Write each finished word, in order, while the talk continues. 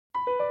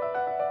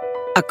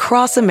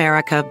Across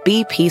America,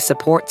 BP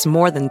supports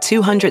more than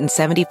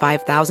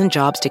 275,000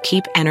 jobs to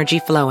keep energy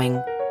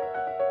flowing.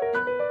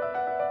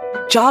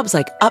 Jobs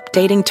like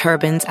updating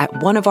turbines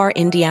at one of our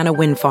Indiana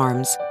wind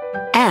farms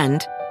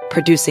and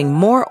producing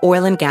more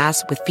oil and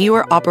gas with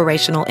fewer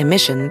operational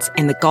emissions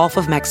in the Gulf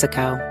of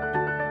Mexico.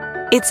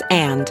 It's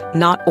and,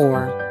 not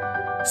or.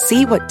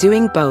 See what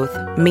doing both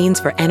means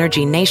for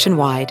energy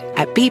nationwide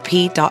at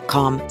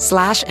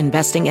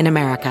bp.com/investing in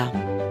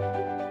America.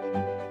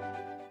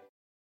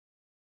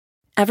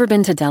 Ever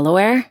been to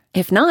Delaware?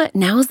 If not,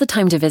 now's the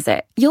time to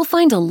visit. You'll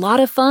find a lot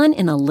of fun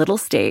in a little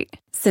state.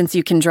 Since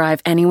you can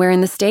drive anywhere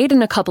in the state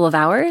in a couple of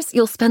hours,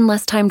 you'll spend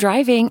less time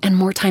driving and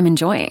more time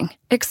enjoying.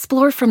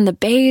 Explore from the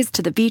bays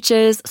to the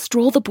beaches,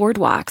 stroll the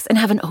boardwalks, and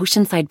have an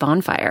oceanside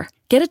bonfire.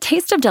 Get a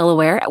taste of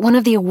Delaware at one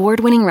of the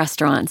award-winning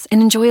restaurants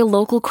and enjoy a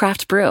local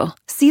craft brew.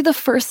 See the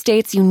first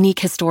state's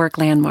unique historic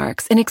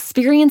landmarks and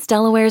experience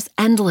Delaware's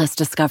endless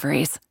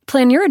discoveries.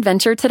 Plan your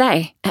adventure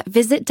today at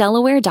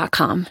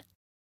visitdelaware.com.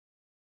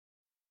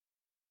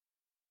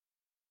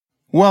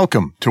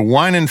 Welcome to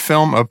Wine and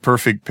Film, A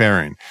Perfect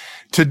Pairing.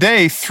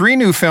 Today, 3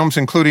 new films,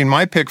 including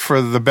my pick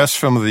for the best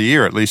film of the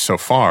year, at least so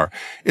far.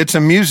 It's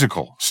a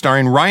musical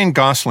starring Ryan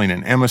Gosling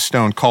and Emma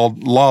Stone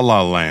called La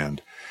La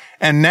Land.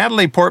 And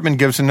Natalie Portman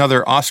gives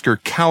another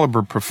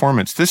Oscar-caliber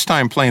performance, this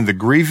time playing the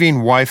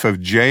grieving wife of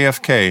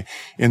JFK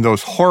in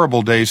those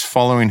horrible days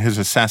following his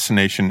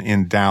assassination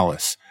in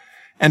Dallas.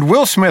 And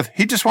Will Smith,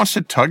 he just wants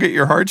to tug at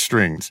your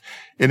heartstrings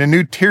in a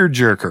new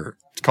tearjerker.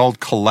 It's called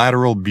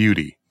Collateral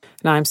Beauty.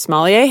 And I'm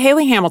Sommelier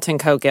Haley Hamilton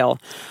Cogill.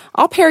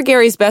 I'll pair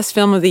Gary's best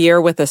film of the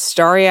year with a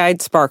starry-eyed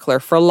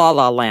sparkler for La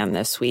La Land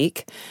this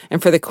week.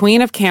 And for the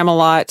Queen of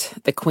Camelot,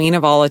 the Queen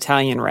of all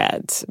Italian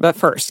Reds. But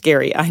first,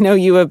 Gary, I know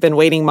you have been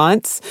waiting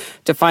months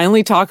to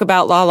finally talk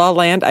about La La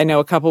Land. I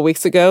know a couple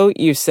weeks ago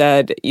you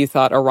said you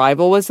thought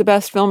Arrival was the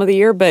best film of the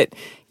year, but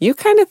you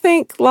kind of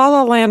think La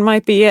La Land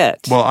might be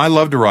it. Well, I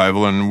loved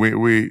Arrival, and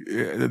we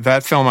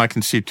that film I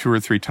can see 2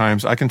 or 3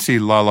 times. I can see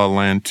La La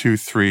Land 2,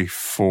 3,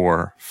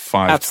 4,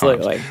 5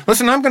 Absolutely. times.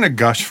 Listen, I'm going to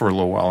gush for a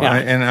little while, Yeah.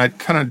 and I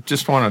kind of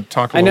just want to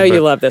talk a little bit. I know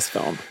you love this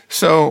film.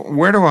 So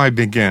where do I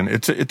begin?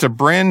 It's a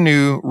brand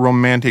new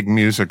romantic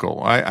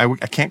musical. I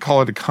can't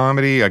call it a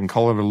comedy. I can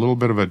call it a little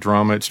bit of a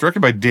drama. It's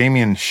directed by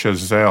Damien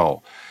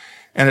Chazelle,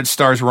 and it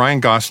stars Ryan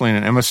Gosling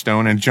and Emma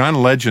Stone, and John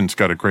Legend's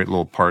got a great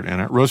little part in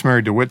it.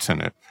 Rosemary DeWitt's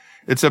in it.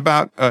 It's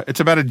about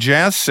a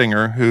jazz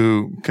singer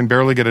who can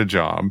barely get a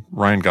job,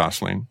 Ryan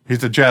Gosling.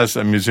 He's a jazz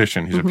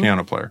musician. He's a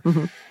piano player.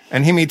 Mm-hmm.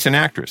 And he meets an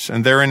actress,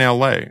 and they're in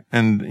L.A.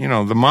 And, you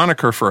know, the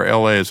moniker for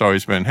L.A. has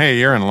always been, hey,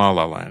 you're in La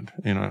La Land.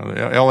 You know,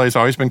 L.A.'s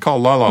always been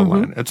called La La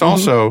Land. It's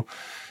also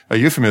a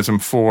euphemism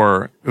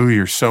for, ooh,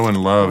 you're so in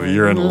love.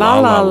 You're in La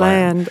La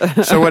Land.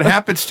 So what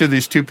happens to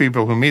these two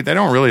people who meet, they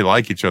don't really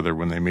like each other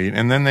when they meet.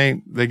 And then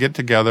they get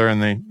together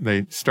and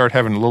they start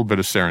having a little bit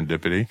of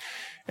serendipity.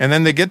 And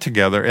then they get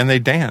together and they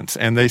dance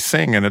and they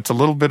sing. And it's a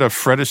little bit of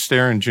Fred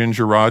Astaire and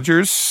Ginger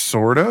Rogers,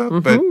 sort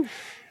of, but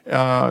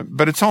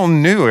it's all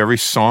new. Every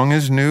song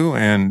is new,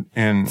 and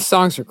the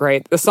songs are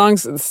great. The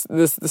songs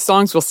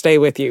will stay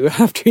with you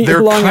after you.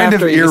 They're long kind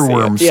after of you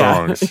earworm see it.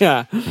 songs.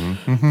 Yeah,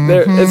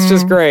 it's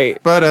just great.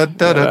 And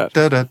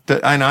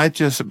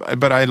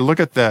I look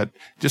at that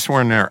just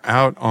when they're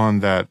out on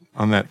that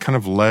kind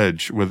of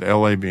ledge with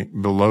LA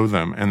below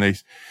them, and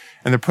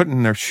they're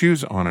putting their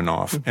shoes on and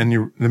off,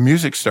 and the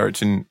music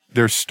starts, and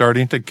they're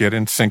starting to get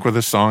in sync with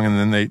the song, and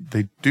then they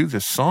do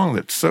this song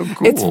that's so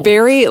cool. It's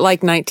very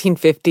like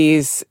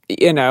 1950s,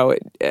 you know,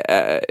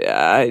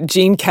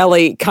 Gene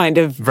Kelly kind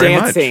of very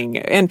dancing,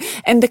 much.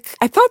 and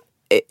I thought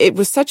it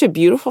was such a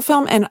beautiful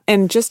film,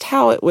 and just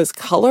how it was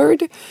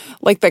colored,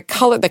 like the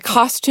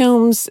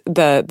costumes,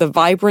 the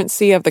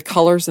vibrancy of the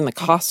colors in the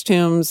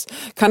costumes,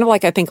 kind of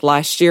like I think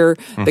last year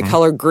the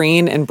color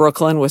green in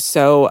Brooklyn was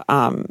so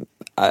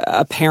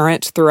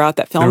apparent throughout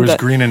that film. There was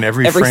green in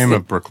every frame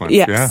of Brooklyn.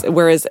 Yes. Yeah.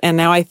 Whereas, and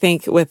now I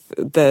think with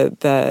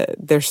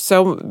they're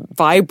so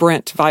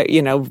vibrant,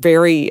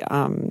 very,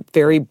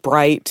 very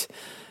bright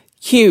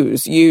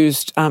hues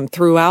used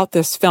throughout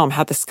this film.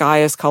 How the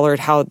sky is colored,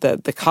 how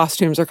the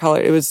costumes are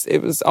colored. It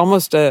was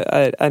almost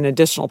an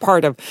additional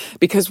part of,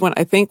 because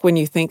when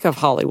you think of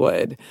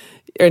Hollywood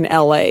in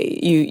LA,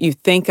 you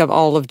think of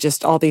all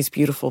these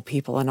beautiful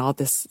people and all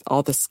this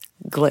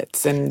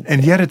glitz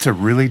and yet it's a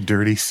really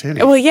dirty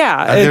city. Well,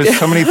 yeah, there's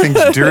so many things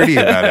dirty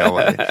about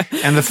LA.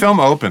 And the film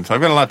opens. I've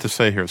got a lot to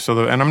say here.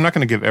 And I'm not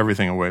going to give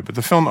everything away, but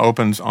the film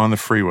opens on the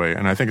freeway,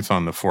 and I think it's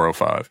on the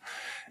 405.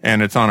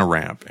 And it's on a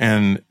ramp,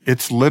 and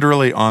it's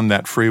literally on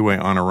that freeway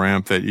on a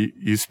ramp that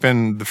you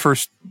spend the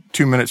first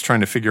 2 minutes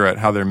trying to figure out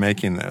how they're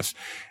making this.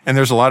 And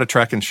there's a lot of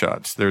tracking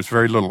shots. There's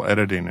very little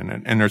editing in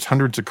it. And there's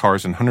hundreds of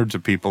cars and hundreds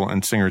of people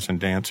and singers and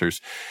dancers.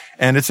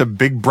 And it's a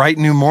big, bright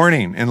new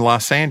morning in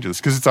Los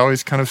Angeles, because it's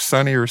always kind of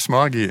sunny or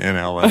smoggy in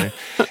LA.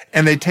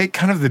 And they take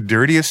kind of the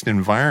dirtiest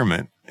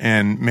environment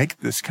and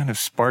make this kind of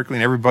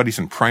sparkling. Everybody's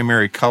in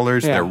primary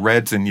colors. Yeah. They're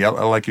reds and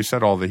yellow, like you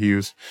said, all the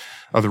hues.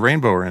 of the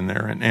Rainbow are in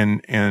there,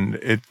 and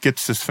it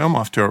gets this film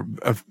off to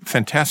a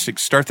fantastic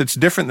start that's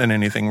different than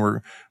anything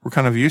we're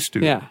kind of used to.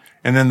 Yeah.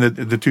 And then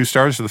the two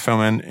stars of the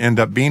film end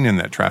up being in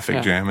that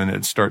traffic jam, and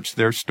it starts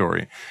their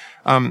story.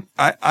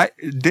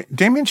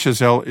 Damien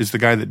Chazelle is the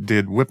guy that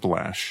did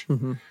Whiplash.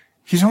 Mm-hmm.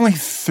 He's only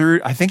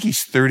I think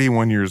he's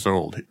 31 years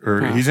old,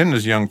 or he's in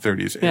his young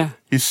 30s. Yeah.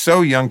 He's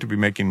so young to be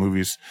making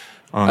movies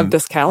of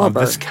this caliber.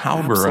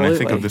 And I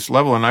think of this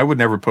level. And I would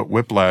never put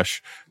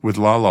Whiplash with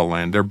La La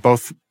Land. They're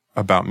both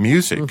about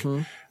music.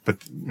 Mm-hmm.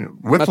 But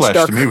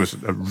Whiplash to me was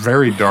a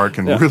very dark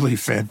and really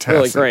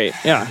fantastic. Really great.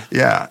 Yeah.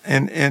 Yeah.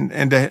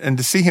 And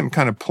to see him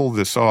kind of pull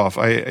this off,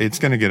 it's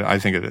going to get, I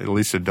think, at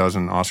least a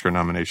dozen Oscar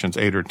nominations,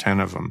 8 or 10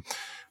 of them.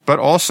 But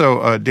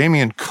also,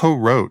 Damien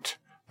co-wrote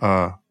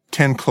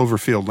 10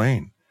 Cloverfield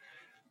Lane,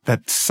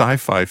 that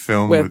sci-fi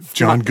film with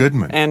John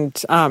Goodman.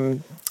 And,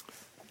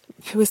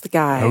 who was the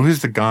guy? Oh,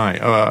 who's the guy?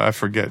 I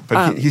forget.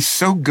 But he's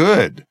so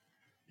good.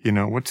 You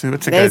know, what's the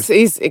guy?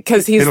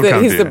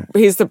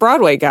 He's the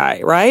Broadway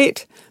guy,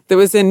 right? That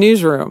was in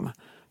Newsroom.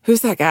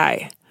 Who's that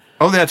guy?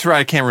 Oh, that's right.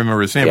 I can't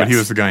remember his name, but he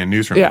was the guy in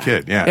Newsroom, the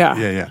kid.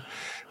 Yeah.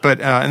 But,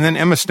 and then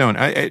Emma Stone.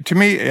 To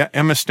me,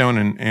 Emma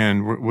Stone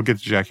and we'll get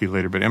to Jackie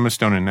later, but Emma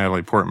Stone and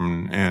Natalie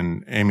Portman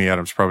and Amy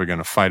Adams probably going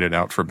to fight it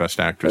out for Best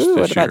Actress this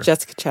year. What about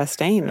Jessica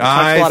Chastain? We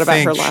talked a lot about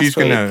her last week. I think she's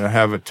going to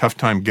have a tough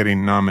time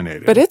getting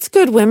nominated. But it's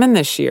good women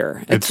this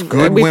year. It's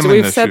good women this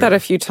year. We've said that a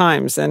few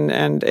times,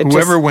 and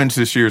whoever wins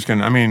this year is going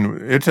to, I mean,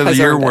 it's a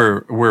year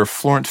where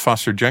Florence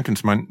Foster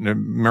Jenkins,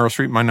 Meryl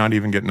Streep might not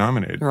even get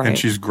nominated. Right. And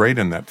she's great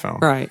in that film.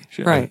 Right.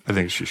 I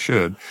think she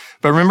should.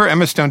 But remember,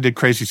 Emma Stone did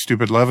Crazy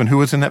Stupid Love, and who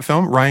was in that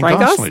film? Ryan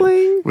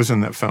Gosling was in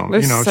that film. It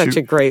was such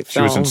a great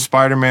film. She was in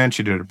Spider-Man.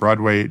 She did a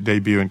Broadway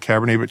debut in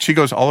Cabernet, but she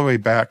goes all the way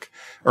back,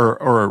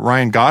 or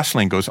Ryan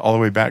Gosling goes all the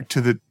way back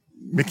to the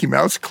Mickey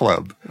Mouse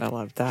Club. I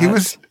love that. He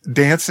was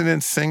dancing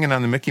and singing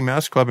on the Mickey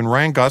Mouse Club, and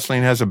Ryan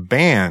Gosling has a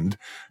band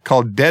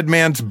called Dead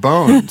Man's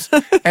Bones,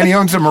 and he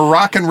owns a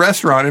Moroccan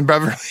restaurant in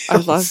Beverly Hills. I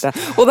love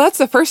that. Well, that's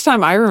the first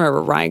time I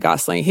remember Ryan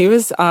Gosling. He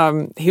was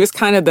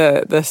kind of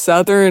the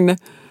Southern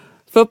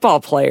football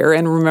player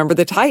and Remember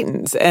the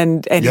Titans.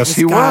 And yes,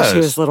 he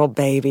was a little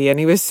baby, and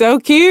he was so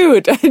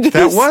cute.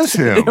 That was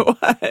him.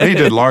 He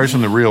did Lars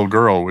and the Real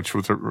Girl, which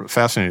was a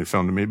fascinating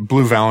film to me.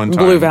 Blue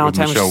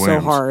Valentine was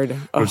so hard. It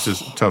was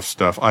just tough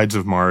stuff. Ides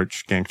of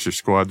March, Gangster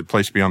Squad, The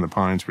Place Beyond the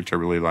Pines, which I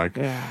really like.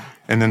 Yeah.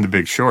 And then The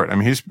Big Short. I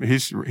mean,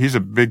 he's a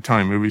big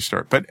time movie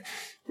star, but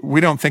we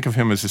don't think of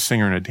him as a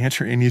singer and a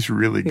dancer, and he's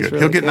really good.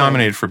 He'll get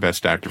nominated for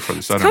Best Actor for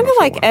this. It's kind of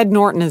like Ed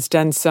Norton has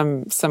done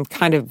some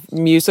kind of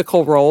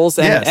musical roles,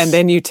 and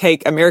then you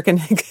take American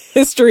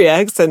History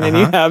X, and then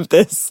you have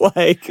this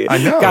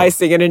guy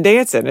singing and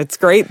dancing. It's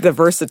great, the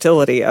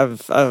versatility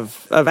of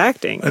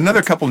acting.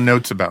 Another couple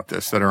notes about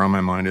this that are on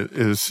my mind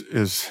is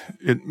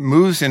it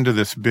moves into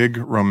this big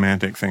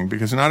romantic thing,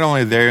 because not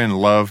only are they in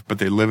love, but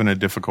they live in a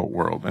difficult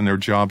world, and their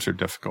jobs are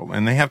difficult,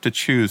 and they have to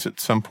choose at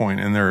some point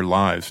in their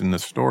lives in the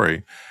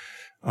story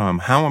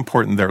how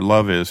important their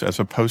love is as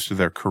opposed to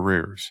their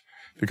careers,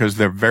 because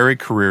they're very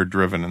career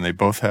driven, and they're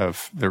both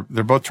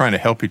trying to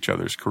help each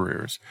other's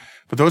careers.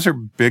 But those are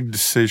big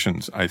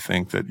decisions, I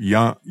think, that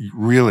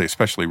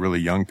especially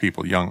really young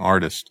people, young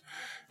artists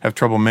have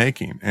trouble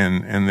making.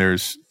 And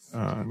there's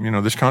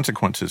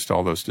consequences to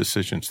all those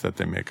decisions that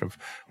they make of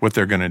what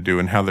they're going to do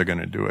and how they're going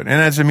to do it.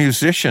 And as a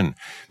musician,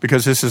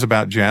 because this is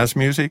about jazz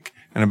music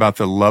and about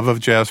the love of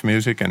jazz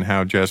music and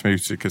how jazz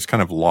music is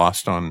kind of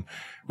lost on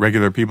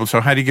regular people.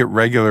 So how do you get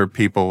regular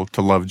people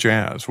to love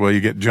jazz? Well, you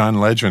get John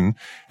Legend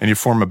and you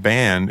form a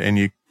band and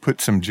you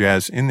put some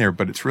jazz in there,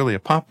 but it's really a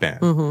pop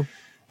band. Mm-hmm.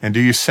 And do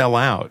you sell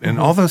out? And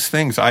all those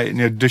things.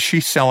 Does she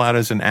sell out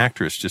as an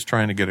actress just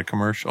trying to get a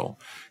commercial?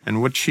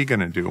 And what's she going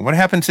to do? And what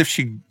happens if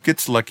she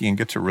gets lucky and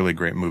gets a really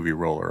great movie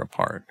role or a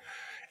part?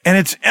 And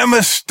it's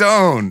Emma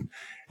Stone.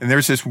 And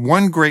there's this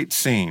one great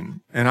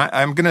scene. And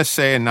I'm going to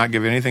say and not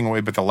give anything away,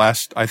 but the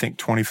last, I think,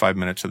 25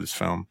 minutes of this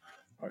film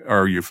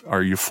are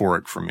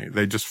euphoric for me.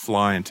 They just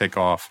fly and take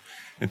off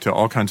into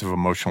all kinds of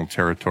emotional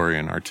territory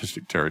and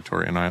artistic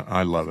territory. And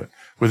I love it,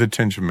 with a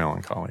tinge of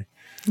melancholy.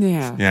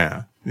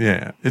 Yeah.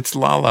 Yeah. It's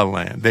La La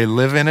Land. They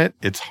live in it.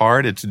 It's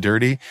hard. It's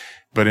dirty.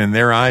 But in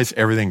their eyes,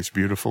 everything's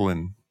beautiful,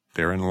 and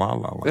they're in La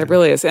La Land. It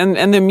really is.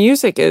 And the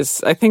music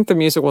I think the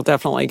music will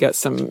definitely get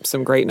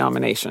some great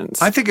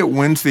nominations. I think it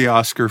wins the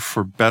Oscar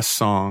for Best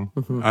Song.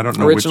 Mm-hmm. I don't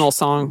know Original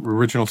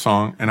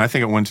song. And I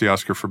think it wins the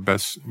Oscar for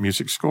Best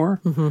Music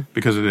Score,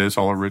 because it is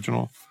all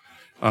original.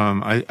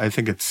 I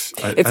think it's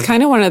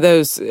kind of one of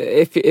those,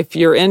 if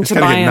you're into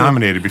buying, get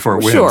nominated before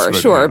it wins.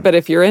 Sure. But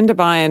if you're into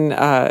buying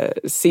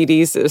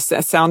CDs,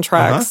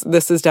 soundtracks,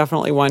 this is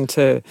definitely one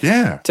to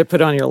put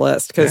on your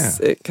list,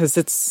 because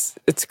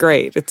it's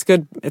great. It's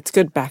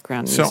good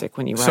background music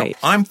when you write. So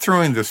I'm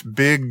throwing this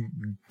big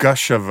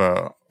gush of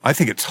I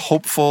think it's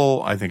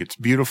hopeful. I think it's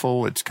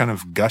beautiful. It's kind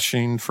of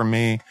gushing for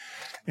me.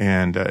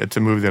 And it's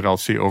a movie that I'll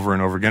see over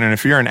and over again. And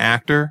if you're an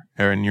actor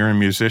and you're a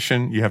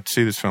musician, you have to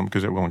see this film,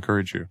 because it will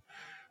encourage you.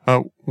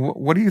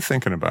 What are you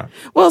thinking about?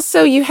 Well,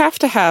 so you have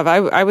to have,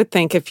 I would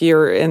think, if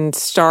you're in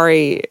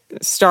starry-eyed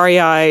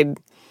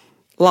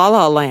La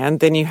La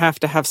Land, then you have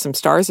to have some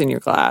stars in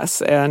your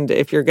glass. And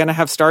if you're going to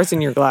have stars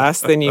in your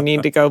glass, then you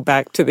need to go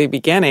back to the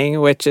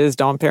beginning, which is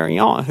Dom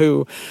Perignon,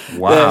 who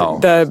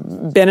the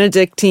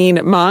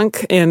Benedictine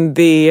monk in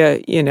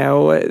the,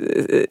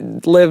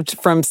 lived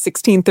from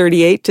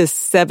 1638 to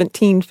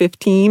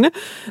 1715,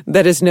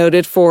 that is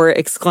noted for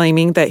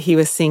exclaiming that he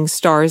was seeing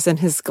stars in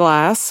his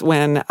glass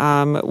when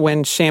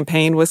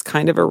champagne was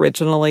kind of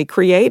originally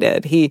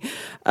created. He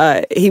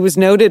was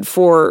noted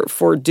for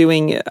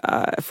doing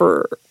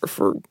for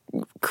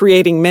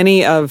creating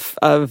many of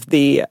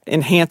the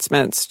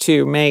enhancements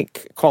to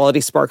make quality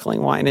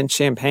sparkling wine and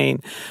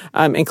champagne,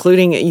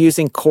 including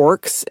using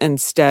corks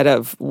instead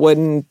of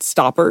wooden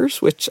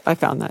stoppers, which I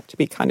found that to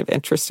be kind of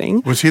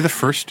interesting. Was he the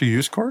first to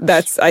use corks?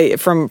 That's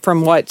from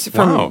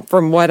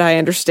what I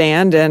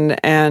understand,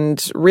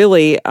 and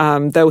really,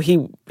 though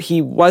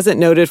he wasn't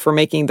noted for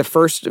making the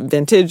first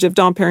vintage of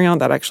Dom Perignon,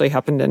 that actually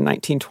happened in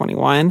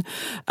 1921.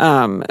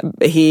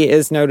 He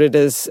is noted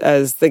as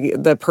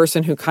the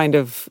person who kind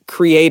of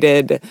created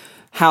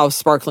how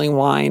sparkling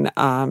wine,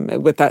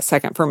 with that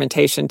second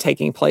fermentation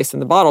taking place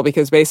in the bottle,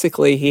 because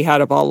basically he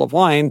had a bottle of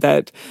wine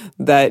that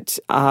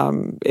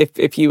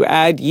if you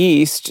add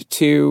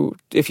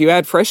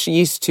fresh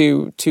yeast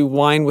to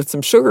wine with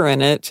some sugar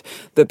in it,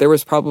 that there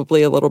was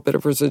probably a little bit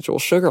of residual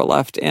sugar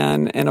left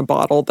in a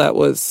bottle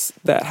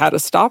that had a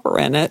stopper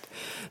in it,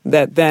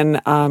 that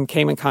then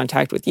came in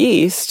contact with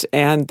yeast,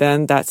 and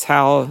then that's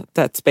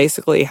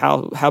basically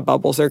how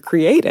bubbles are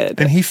created.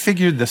 And he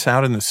figured this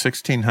out in the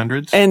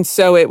 1600s? And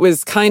so it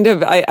was kind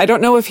of, I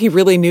don't know if he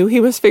really knew he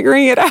was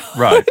figuring it out,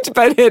 right?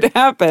 But it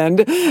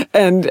happened.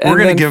 And we're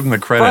going to give him the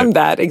credit. From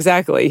that,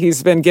 exactly.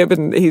 He's been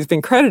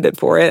credited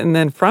for it. And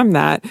then from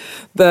that,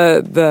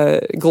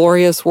 the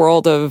glorious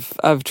world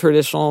of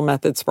traditional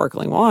method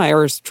sparkling wine,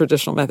 or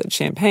traditional method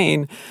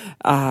champagne,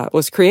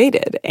 was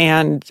created.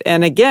 And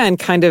again,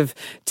 kind of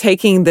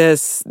taking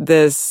this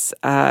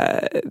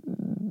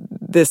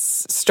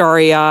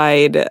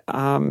starry-eyed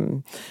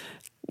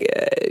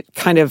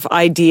kind of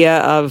idea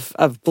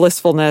of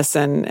blissfulness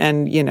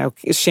and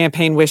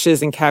champagne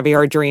wishes and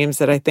caviar dreams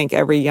that I think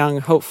every young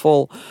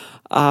hopeful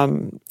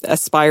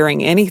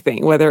aspiring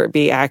anything, whether it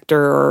be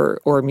actor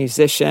or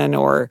musician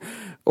or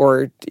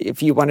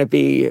if you want to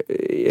be,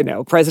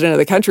 president of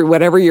the country,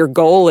 whatever your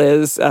goal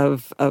is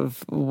of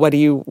what do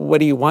you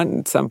want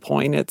at some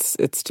point,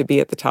 it's to be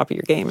at the top of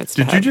your game.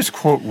 Did you just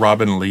quote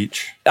Robin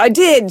Leach? I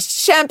did.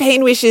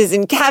 Champagne wishes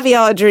and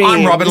caviar dreams.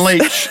 I'm Robin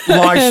Leach.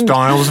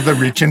 Lifestyles of the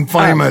rich and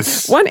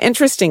famous. One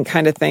interesting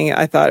kind of thing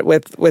I thought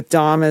with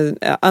Dom is,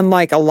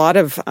 unlike a lot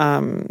of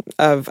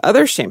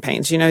other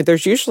champagnes,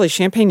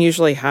 champagne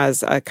usually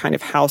has a kind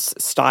of house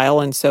style,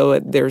 and so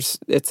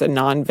it's a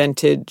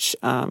non-vintage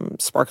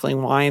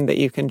sparkling wine that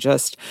you can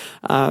just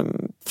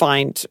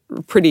find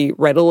pretty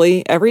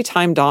readily. Every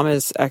time Dom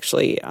is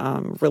actually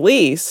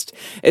released,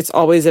 it's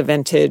always a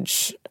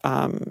vintage.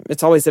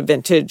 It's always a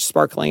vintage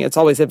sparkling. It's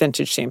always a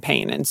vintage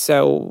champagne. And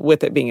so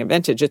with it being a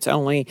vintage, it's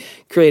only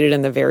created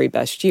in the very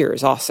best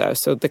years also.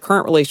 So the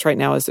current release right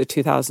now is the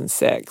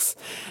 2006.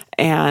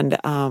 And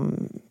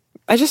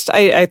I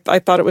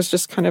thought it was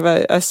just kind of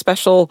a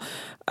special,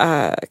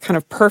 kind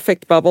of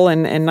perfect bubble.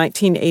 And in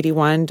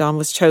 1981, Dom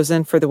was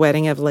chosen for the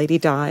wedding of Lady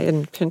Di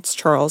and Prince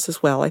Charles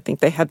as well. I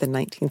think they had the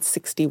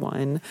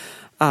 1961.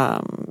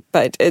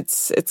 But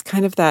it's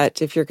kind of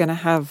that if you're going to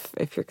have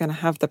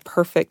the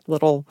perfect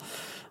little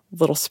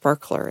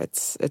sparkler,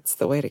 it's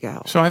the way to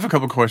go. So I have a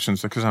couple of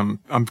questions because I'm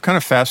kind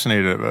of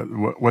fascinated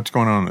about what's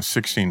going on in the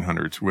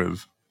 1600s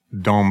with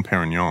Dom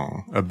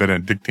Perignon, a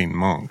Benedictine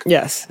monk.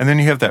 Yes. And then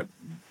you have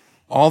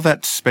all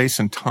that space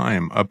and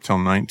time up till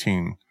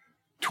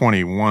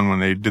 1921 when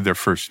they did their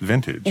first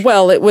vintage.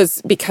 Well, it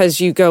was because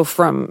you go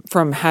from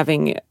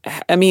having,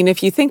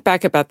 if you think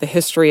back about the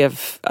history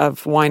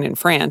of wine in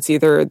France,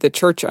 either the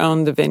church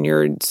owned the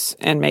vineyards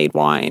and made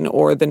wine,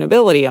 or the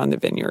nobility owned the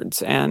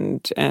vineyards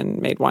and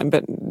made wine.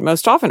 But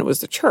most often it was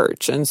the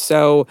church. And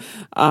so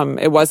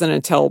it wasn't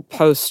until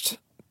post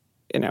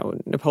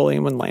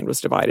Napoleon, when land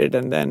was divided,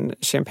 and then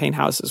champagne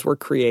houses were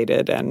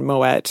created, and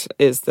Moet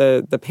is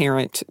the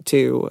parent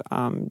to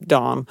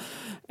Dom,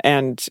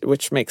 and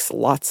which makes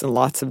lots and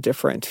lots of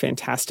different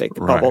fantastic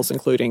bubbles,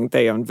 including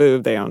they own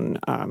Veuve, they own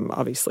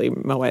obviously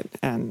Moet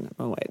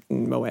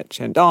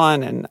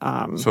Chandon,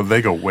 and so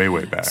they go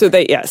way back. So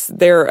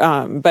they're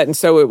and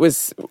so it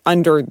was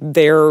under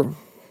their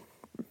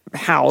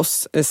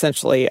house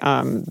essentially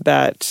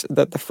that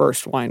the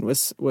first wine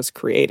was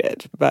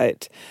created,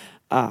 but.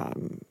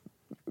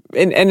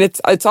 And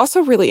it's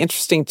also really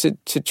interesting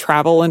to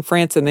travel in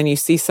France, and then you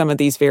see some of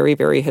these very,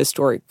 very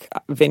historic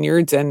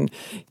vineyards, and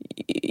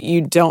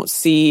you don't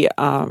see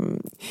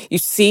you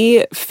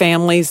see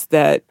families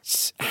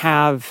that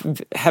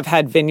have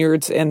had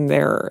vineyards in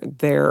their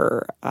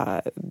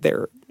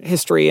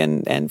history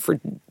and for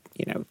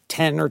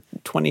 10 or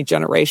 20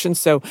 generations.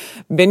 So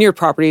vineyard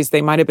properties,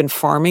 they might have been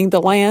farming the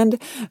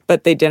land,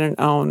 but they didn't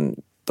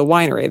own the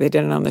winery. They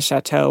didn't own the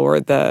chateau or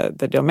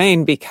the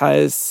domain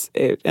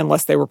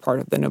unless they were part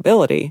of the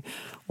nobility,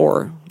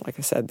 or like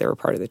I said, they were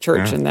part of the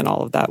church, and then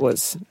all of that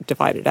was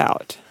divided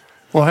out.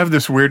 Well, I have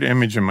this weird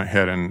image in my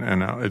head,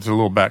 and it's a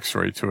little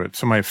backstory to it.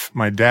 So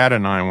my dad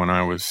and I, when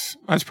I was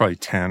probably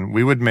 10,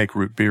 we would make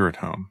root beer at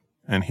home,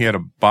 and he had a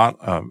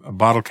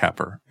bottle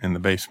capper in the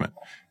basement,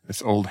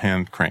 this old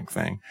hand crank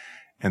thing.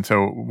 And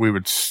so we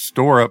would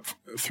store up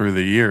through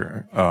the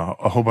year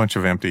a whole bunch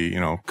of empty,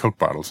 Coke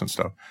bottles and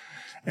stuff.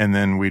 And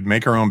then we'd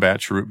make our own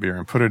batch of root beer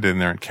and put it in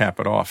there and cap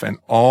it off. And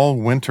all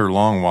winter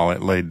long while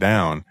it laid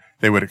down,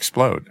 they would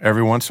explode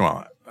every once in a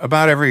while.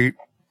 About every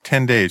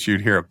 10 days,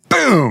 you'd hear a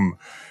boom.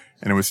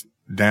 And it was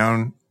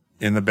down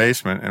in the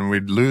basement, and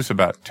we'd lose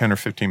about 10 or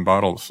 15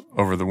 bottles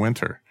over the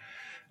winter,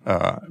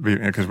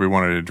 because we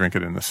wanted to drink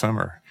it in the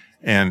summer.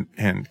 And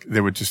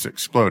they would just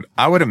explode.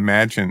 I would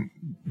imagine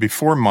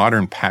before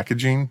modern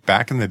packaging,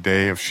 back in the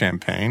day of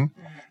champagne,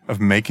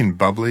 of making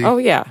bubbly. Oh,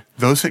 yeah.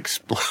 Those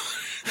explode.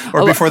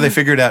 Or before they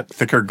figured out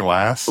thicker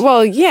glass?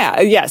 Well,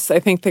 yes. I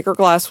think thicker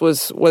glass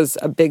was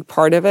a big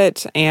part of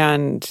it,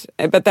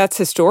 but that's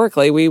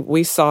historically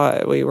we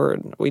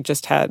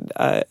just had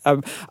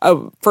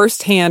a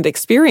firsthand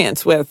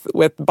experience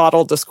with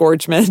bottle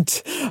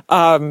disgorgement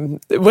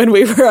when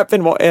we were up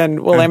in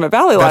Willamette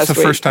Valley last week. That's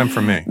the first time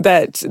for me.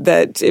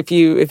 That if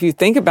you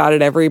think about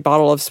it, every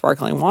bottle of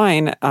sparkling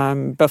wine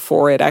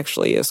before it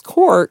actually is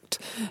corked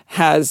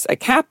has a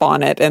cap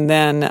on it, and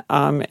then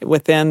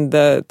within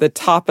the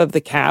top of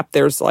the cap,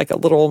 there's like a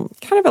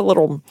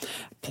little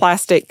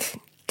plastic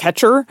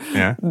catcher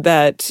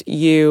that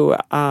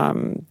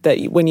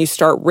when you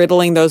start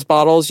riddling those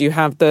bottles, you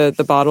have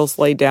the bottles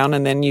laid down,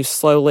 and then you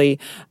slowly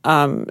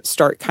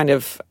start kind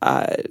of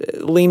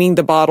leaning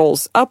the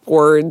bottles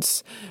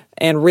upwards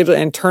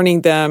and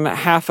turning them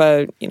half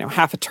a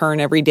turn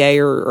every day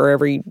or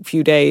every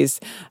few days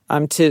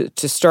to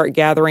start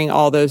gathering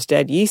all those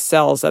dead yeast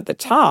cells at the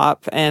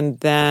top. And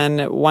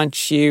then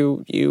once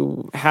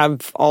you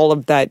have all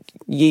of that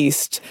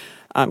yeast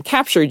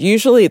captured,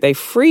 usually they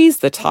freeze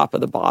the top of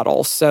the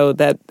bottle so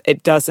that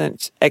it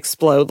doesn't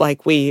explode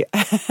like we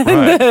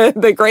had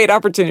the great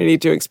opportunity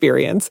to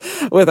experience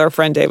with our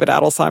friend David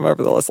Adelsheim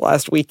over this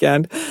last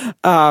weekend.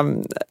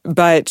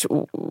 But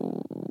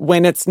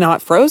when it's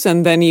not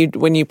frozen, then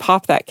when you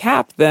pop that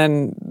cap,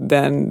 then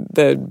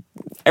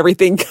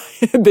everything,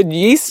 the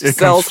yeast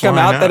cells come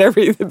out. That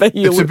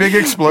you it's a big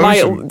explosion.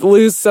 Might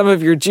lose some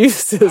of your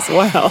juice as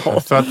well. I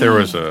thought there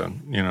was a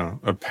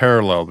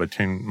parallel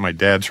between my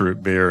dad's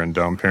root beer and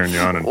Dom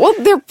Perignon. Well,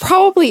 there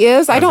probably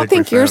is. I don't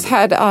think yours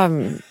had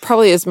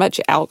probably as much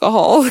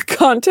alcohol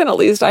content. At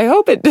least I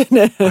hope it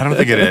didn't. I don't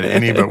think it had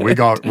any, but we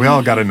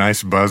all got a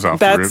nice buzz off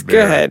the root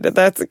beer.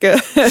 That's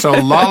good. So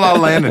La La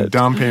Land and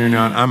Dom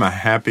Perignon, I'm a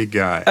happy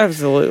guy.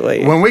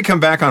 Absolutely. When we come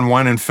back on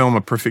Wine and Film,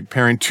 A Perfect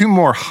Pairing, 2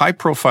 more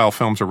high-profile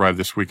films arrive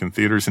this week in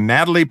theaters.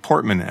 Natalie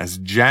Portman as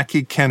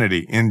Jackie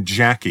Kennedy in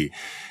Jackie.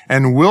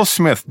 And Will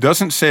Smith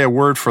doesn't say a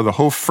word for the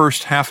whole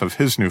first half of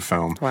his new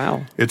film.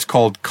 Wow. It's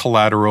called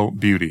Collateral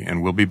Beauty,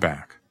 and we'll be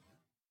back.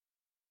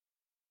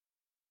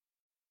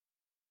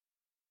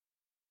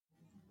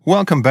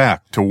 Welcome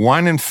back to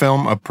Wine and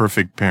Film, A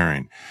Perfect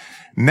Pairing.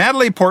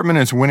 Natalie Portman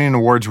is winning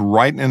awards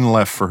right and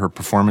left for her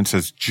performance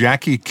as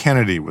Jackie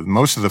Kennedy, with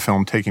most of the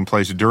film taking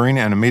place during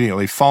and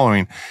immediately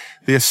following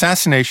the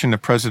assassination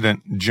of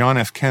President John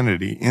F.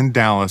 Kennedy in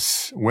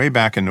Dallas way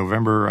back in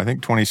November, I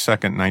think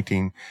 22nd,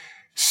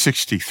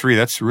 1963.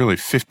 That's really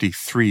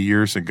 53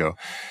 years ago.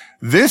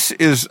 This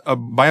is a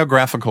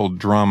biographical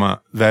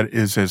drama that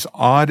is as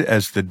odd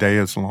as the day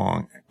is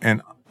long.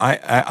 And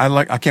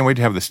I can't wait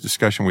to have this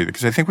discussion with you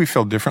because I think we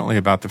feel differently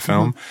about the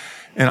film. Mm-hmm.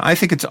 And I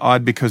think it's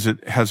odd because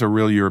it has a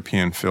real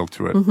European feel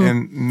to it. Mm-hmm.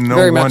 And no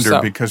Very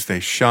wonder because they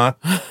shot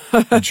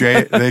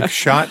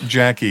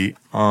Jackie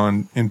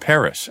in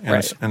Paris in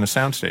a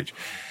soundstage.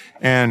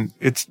 And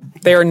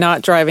they are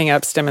not driving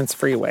up Stemmons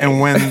Freeway.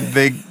 And when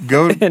they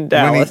go in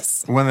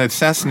Dallas, when the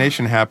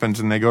assassination happens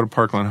and they go to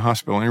Parkland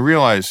Hospital and you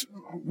realize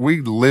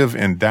we live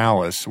in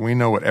Dallas, we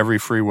know what every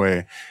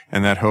freeway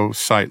and that whole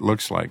site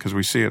looks like because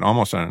we see it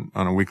almost on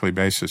a weekly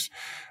basis.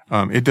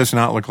 It does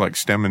not look like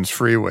Stemmons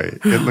Freeway.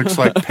 It looks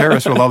like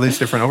Paris with all these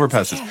different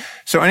overpasses.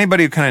 So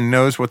anybody who kind of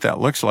knows what that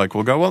looks like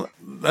will go, well,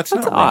 that's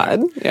not odd.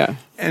 Right. Yeah.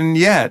 And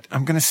yet,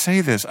 I'm going to say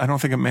this, I don't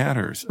think it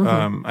matters.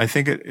 Mm-hmm. I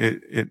think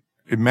it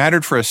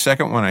mattered for a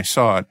second when I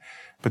saw it,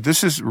 but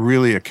this is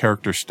really a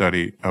character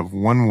study of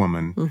one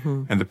woman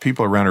mm-hmm. and the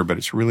people around her, but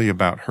it's really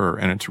about her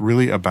and it's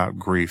really about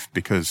grief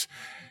because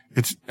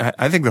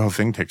I think the whole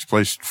thing takes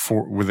place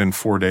within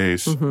 4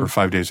 days mm-hmm. or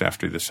 5 days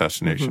after the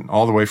assassination, mm-hmm.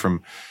 all the way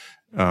from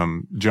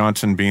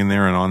Johnson being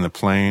there and on the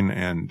plane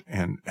and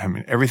I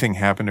mean, everything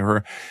happened to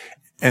her.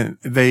 And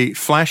they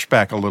flash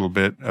back a little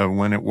bit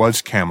when it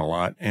was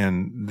Camelot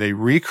and they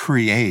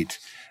recreate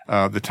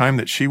the time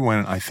that she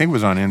went, I think it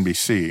was on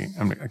NBC.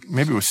 I mean,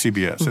 maybe it was CBS.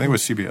 Mm-hmm. I think it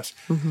was CBS.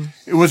 Mm-hmm.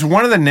 It was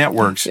one of the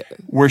networks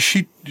where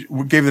she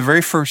gave the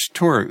very first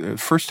tour, the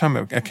first time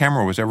a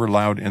camera was ever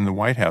allowed in the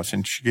White House,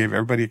 and she gave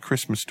everybody a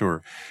Christmas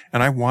tour.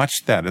 And I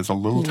watched that as a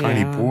little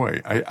tiny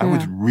boy. I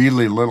was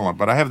really little,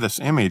 but I have this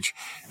image,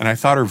 and I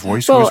thought her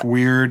voice was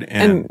weird.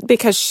 And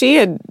because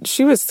she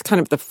was kind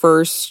of the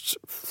first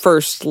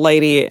first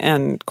lady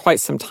in quite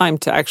some time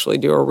to actually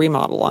do a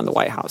remodel on the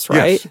White House,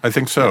 right? Yes, I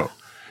think so.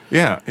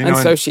 Yeah. And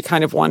so she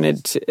kind of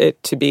wanted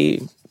it to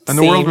be and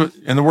seen.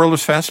 the world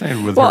was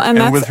fascinated with her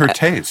and with her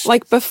taste.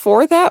 Like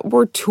before that,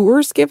 were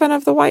tours given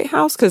of the White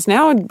House? Because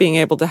now being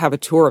able to have a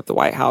tour of the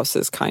White House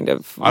is kind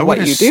of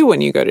what you do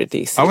when you go to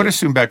D.C. I would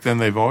assume back then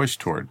they've always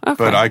toured,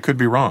 but I could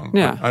be wrong.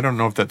 Yeah. I don't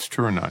know if that's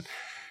true or not.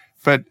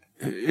 But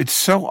it's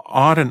so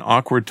odd and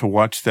awkward to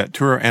watch that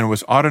tour, and it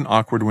was odd and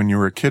awkward when you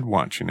were a kid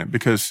watching it,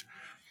 because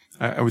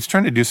I was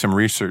trying to do some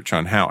research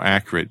on how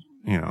accurate,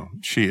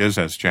 she is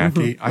as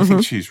Jackie. I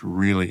think she's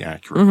really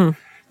accurate.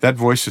 That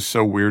voice is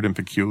so weird and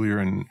peculiar,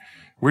 and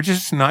we're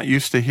just not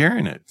used to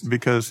hearing it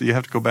because you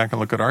have to go back and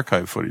look at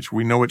archive footage.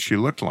 We know what she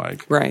looked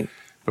like. Right.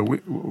 But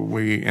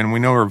we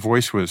know her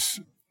voice was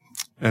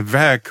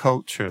very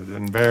cultured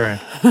and very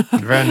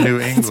New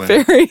England.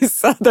 It's very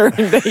Southern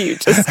that you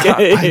just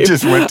gave. I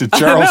just went to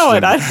Charleston. I know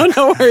it. I don't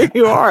know where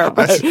you are.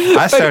 But,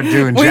 I started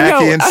doing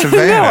Jackie in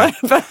Savannah.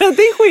 But I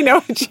think we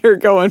know what you're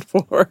going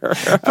for.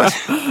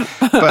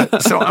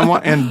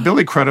 And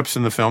Billy Crudup's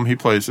in the film.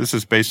 This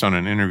is based on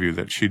an interview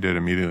that she did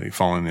immediately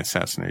following the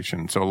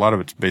assassination. So a lot of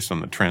it's based on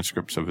the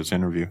transcripts of his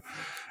interview.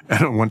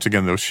 And once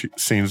again, those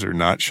scenes are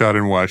not shot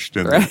in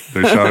Washington. Right.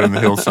 They're shot in the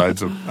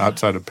hillsides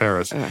outside of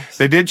Paris. Yes.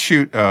 They did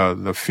shoot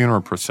the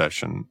funeral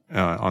procession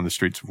on the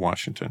streets of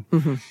Washington,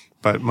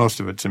 but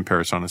most of it's in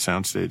Paris on a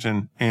soundstage.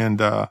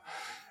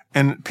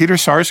 And Peter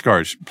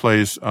Sarsgaard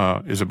plays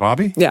is it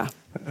Bobby? Yeah,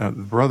 the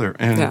brother.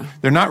 And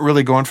they're not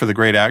really going for the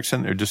great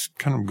accent. They're just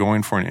kind of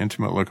going for an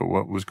intimate look at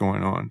what was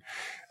going on.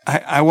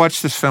 I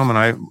watched this film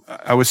and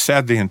I was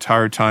sad the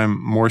entire time.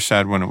 More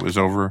sad when it was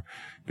over,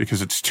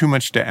 because it's too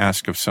much to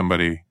ask of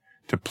somebody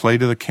to play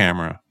to the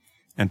camera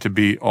and to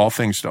be all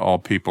things to all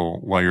people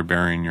while you're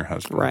burying your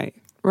husband. Right,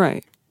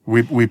 right.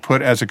 We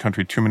put, as a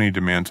country, too many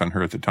demands on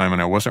her at the time,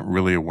 and I wasn't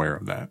really aware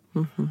of that.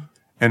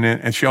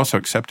 And she also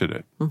accepted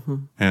it.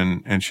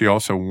 And she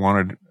also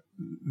wanted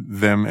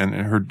them and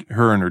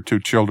her and her two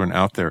children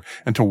out there,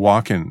 and to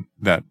walk in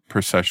that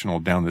processional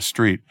down the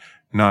street,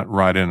 not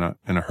ride in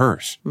a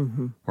hearse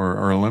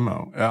or a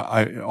limo.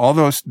 All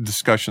those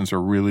discussions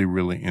are really,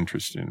 really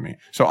interesting to me.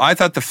 So I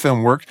thought the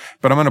film worked,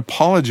 but I'm going to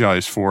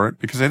apologize for it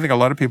because I think a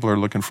lot of people are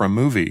looking for a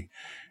movie,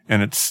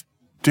 and it's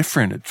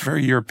different. It's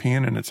very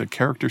European, and it's a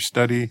character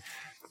study,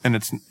 and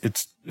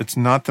it's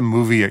not the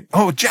movie.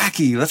 Oh,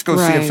 Jackie, let's go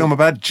see a film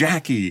about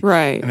Jackie.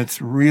 Right. And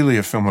it's really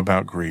a film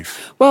about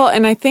grief. Well,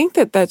 and I think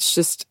that's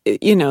just,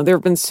 there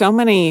have been so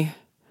many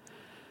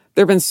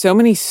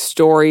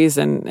stories,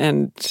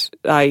 and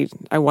I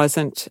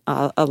wasn't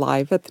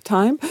alive at the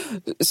time,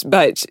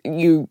 but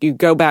you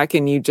go back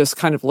and you just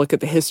kind of look at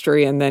the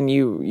history, and then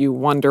you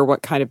wonder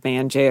what kind of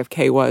man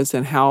JFK was,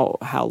 and how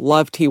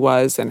loved he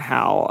was, and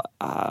how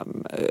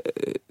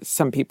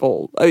some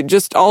people,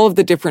 just all of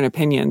the different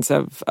opinions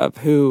of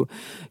who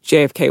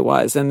JFK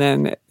was, and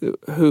then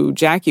who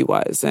Jackie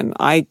was. And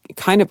I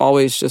kind of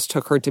always just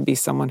took her to be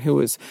someone who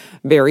was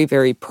very,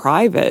 very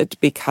private,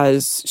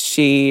 because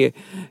she,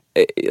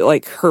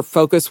 like, her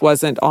focus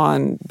wasn't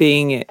on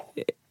being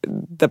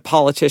the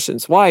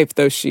politician's wife,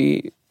 though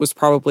she was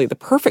probably the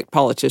perfect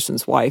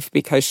politician's wife,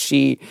 because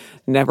she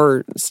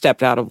never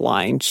stepped out of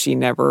line. She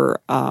never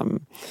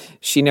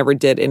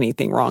did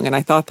anything wrong. And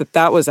I thought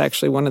that was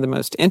actually one of the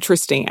most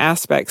interesting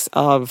aspects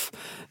of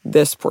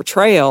this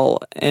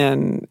portrayal,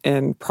 and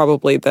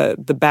probably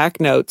the back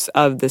notes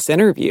of this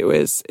interview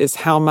is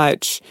how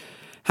much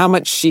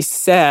she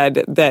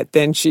said that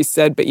then she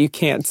said, but you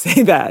can't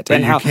say that.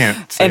 But you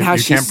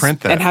can't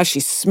print that. And how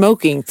she's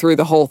smoking through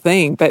the whole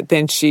thing, but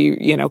then she,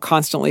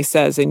 constantly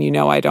says, and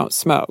I don't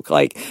smoke.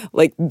 Like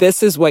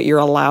this is what you're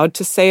allowed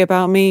to say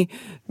about me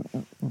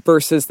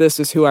versus this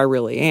is who I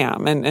really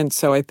am. And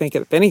so I think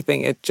if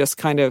anything, it just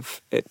kind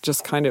of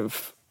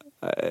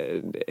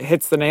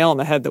hits the nail on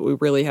the head that we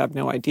really have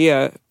no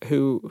idea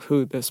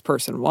who this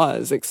person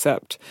was,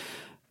 except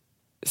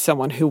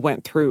someone who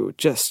went through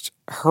just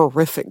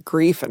horrific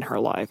grief in her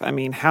life. I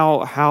mean,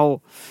 I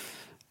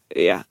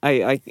can't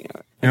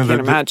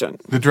imagine.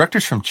 The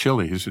director's from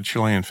Chile. He's a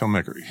Chilean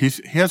filmmaker. He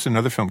has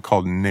another film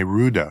called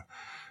Neruda,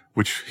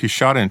 which he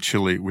shot in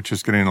Chile, which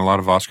is getting a lot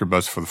of Oscar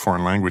buzz for the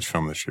foreign language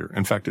film this year.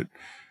 In fact,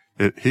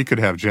 he could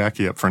have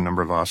Jackie up for a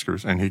number of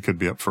Oscars, and he could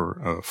be up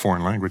for a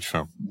foreign language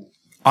film.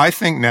 I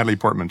think Natalie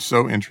Portman's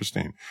so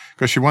interesting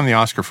because she won the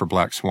Oscar for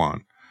Black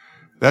Swan.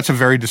 That's a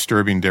very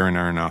disturbing Darren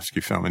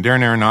Aronofsky film. And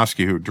Darren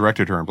Aronofsky, who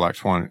directed her in Black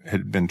Swan,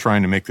 had been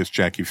trying to make this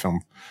Jackie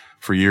film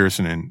for years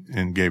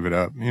and gave it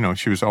up.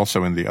 She was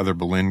also in The Other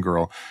Boleyn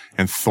Girl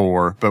and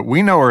Thor, but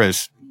we know her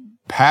as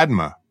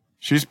Padma.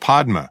 She's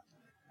Padma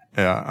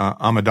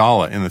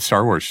Amidala in the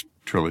Star Wars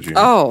trilogy.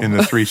 In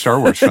the 3 Star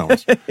Wars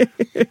films.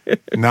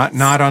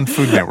 Not on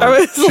Food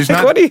Network. She's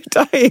not. What are you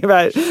talking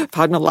about?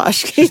 Padma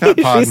Lasky. She's not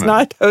Padma. She's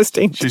not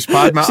hosting. She's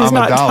Padma She's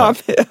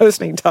Amidala. Not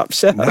hosting Top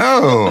Chef.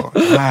 No.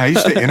 I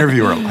used to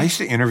interview her. I used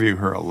to interview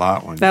her a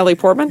lot. Natalie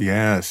Portman?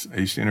 Yes. I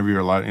used to interview her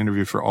a lot. I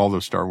interviewed for all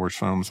those Star Wars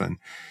films.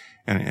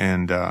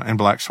 and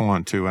Black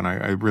Swan too. And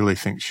I really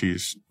think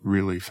she's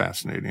really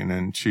fascinating,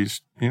 and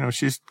she's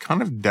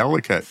kind of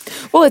delicate.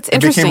 Well, it's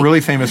interesting. Became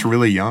really famous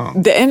really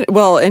young.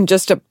 And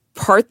just a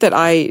part that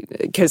I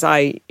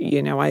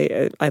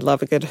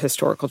love a good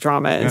historical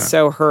drama, and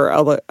so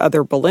her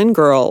other Boleyn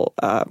girl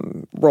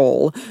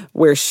role,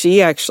 where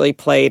she actually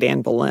played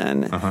Anne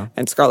Boleyn,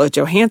 and Scarlett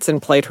Johansson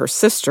played her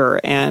sister,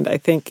 and I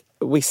think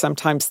we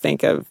sometimes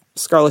think of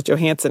Scarlett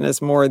Johansson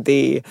as more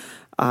the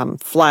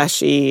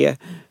flashy,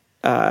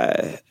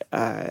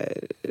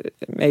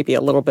 maybe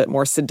a little bit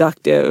more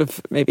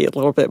seductive, maybe a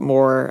little bit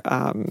more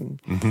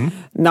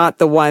not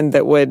the one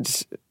that would,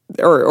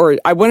 or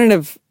I wouldn't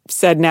have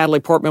said Natalie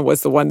Portman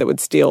was the one that would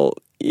steal,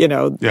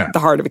 the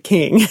heart of a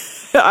king.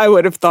 I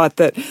would have thought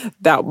that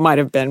might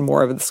have been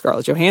more of the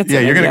Scarlett Johansson. Yeah,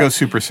 you're going to go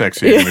super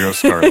sexy. You're going to go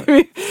Scarlett.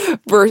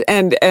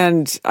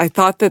 And I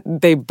thought that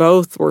they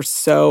both were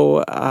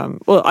so,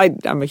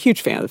 I'm a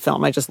huge fan of the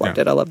film. I just loved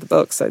it. I love the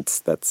books.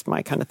 That's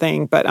my kind of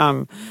thing. But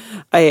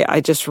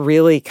I just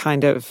really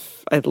I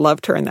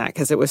loved her in that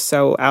because it was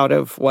so out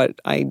of what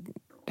I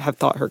have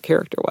thought her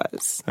character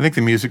was. I think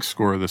the music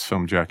score of this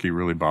film, Jackie,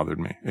 really bothered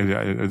me.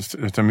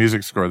 It's a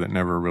music score that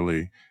never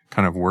really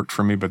kind of worked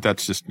for me, but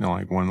that's just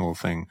like one little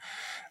thing.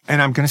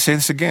 And I'm going to say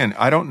this again.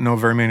 I don't know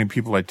very many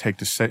people I'd take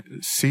to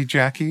see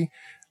Jackie,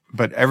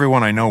 but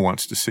everyone I know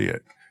wants to see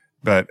it.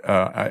 But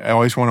I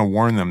always want to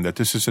warn them that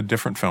this is a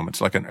different film.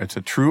 It's it's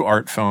a true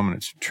art film, and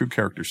it's a true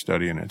character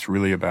study, and it's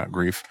really about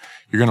grief.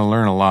 You're going to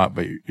learn a lot,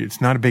 but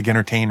it's not a big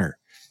entertainer.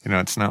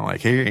 It's not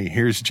like, hey,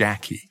 here's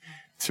Jackie.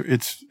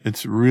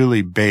 It's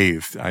really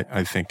bathed,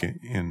 I think,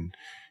 in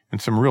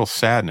some real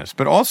sadness.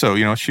 But also,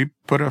 she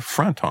put a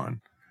front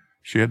on.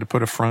 She had to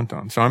put a front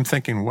on. So I'm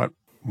thinking, what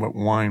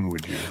wine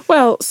would you?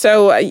 Well,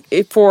 so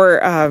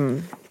for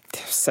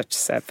such a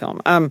sad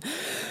film.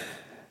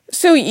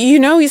 So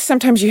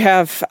sometimes you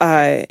have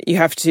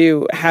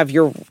to have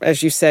your,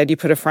 as you said, you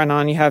put a front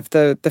on. You have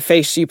the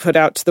face you put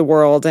out to the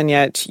world, and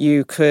yet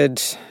you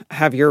could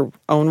have your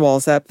own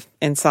walls up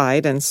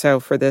inside. And so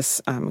for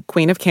this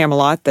Queen of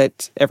Camelot,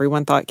 that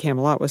everyone thought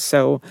Camelot was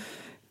so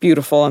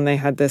beautiful, and they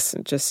had this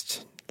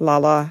just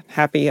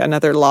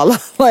another La La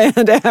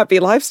Land happy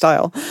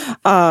lifestyle.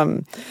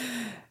 A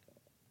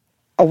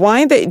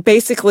wine that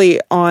basically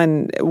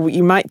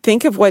you might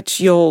think of what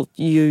you'll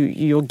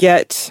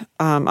get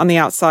on the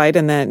outside,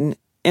 and then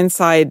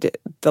inside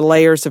the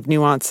layers of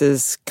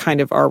nuances kind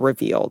of are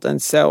revealed.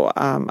 And so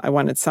I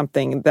wanted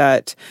something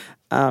that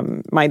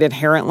might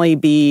inherently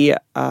be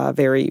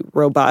very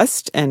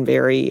robust and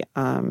very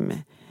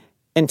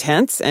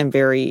intense and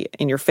very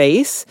in your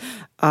face,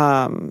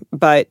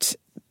 but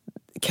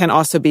can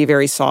also be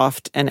very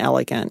soft and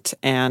elegant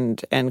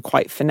and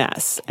quite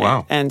finesse.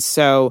 Wow. And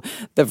so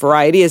the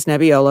variety is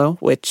Nebbiolo,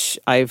 which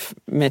I've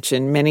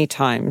mentioned many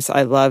times.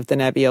 I love the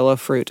Nebbiolo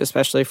fruit,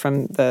 especially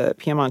from the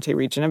Piemonte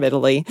region of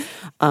Italy.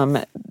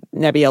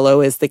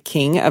 Nebbiolo is the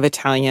king of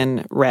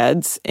Italian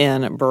reds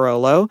in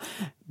Barolo.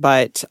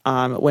 But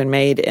when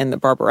made in the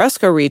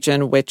Barbaresco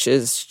region, which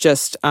is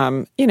just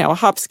a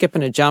hop, skip,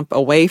 and a jump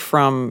away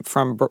from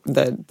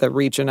the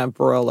region of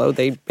Barolo,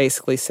 they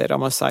basically sit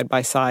almost side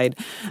by side.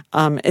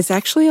 It's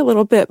actually a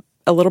little bit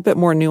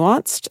more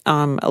nuanced,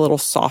 a little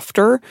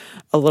softer,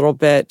 a little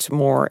bit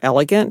more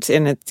elegant,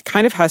 and it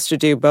kind of has to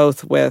do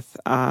both with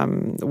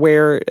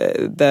where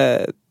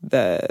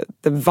the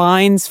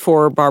vines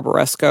for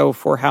Barbaresco,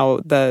 for how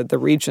the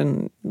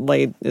region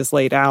is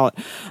laid out,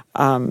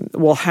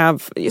 will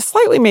have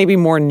slightly maybe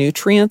more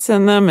nutrients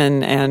in them,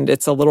 and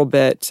it's a little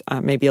bit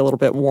maybe a little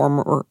bit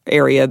warmer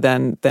area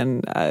than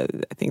I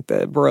think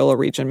the Barolo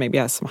region maybe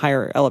has some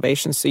higher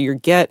elevation. So you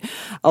get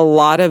a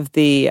lot of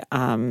the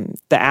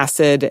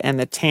acid and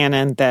the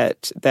tannin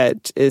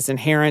that is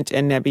inherent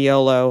in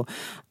Nebbiolo.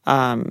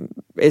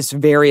 Is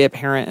very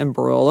apparent in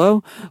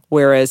Barolo,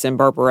 whereas in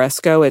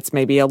Barbaresco, it's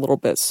maybe a little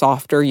bit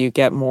softer. You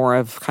get more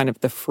of kind of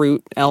the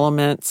fruit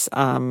elements,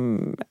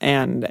 and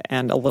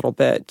a little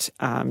bit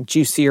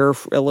juicier,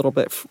 a little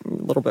bit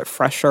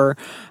fresher,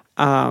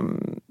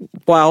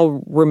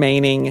 while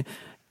remaining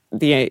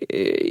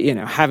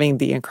having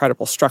the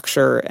incredible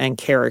structure and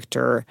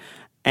character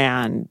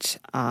and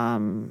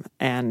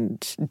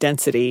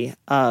density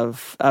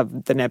of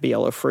the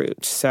Nebbiolo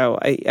fruit. So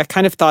I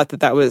kind of thought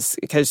that was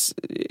because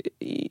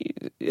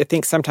I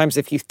think sometimes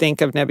if you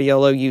think of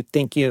Nebbiolo, you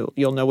think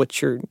you'll know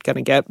what you're going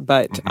to get,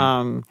 but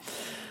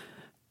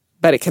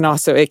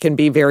it can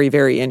be very,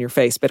 very in your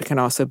face, but it can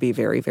also be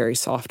very, very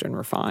soft and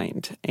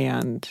refined.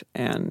 And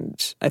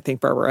I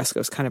think Barbaresco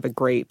is kind of a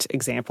great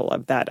example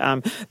of that.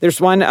 There's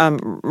one,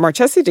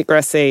 Marchesi di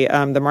Gresse,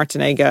 the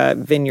Martinega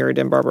vineyard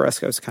in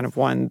Barbaresco is kind of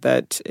one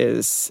that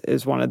is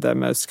one of the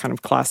most kind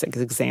of classic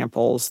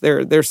examples.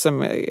 There's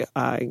some,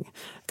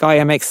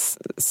 Gaia makes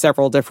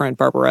several different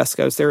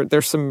Barbarescos.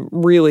 There's some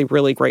really,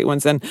 really great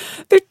ones, and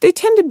they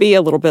tend to be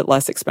a little bit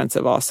less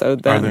expensive also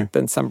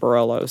than some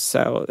Barolos.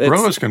 So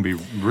Barolos can be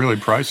really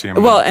pricey.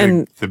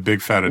 The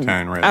big fat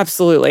Italian reds.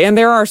 Absolutely, and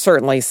there are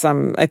certainly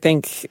some. I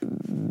think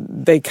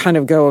they kind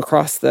of go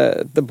across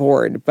the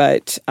board.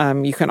 But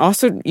you can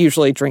also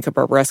usually drink a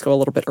Barbaresco a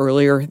little bit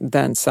earlier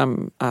than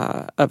some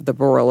of the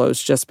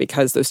Barolos, just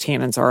because those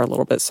tannins are a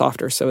little bit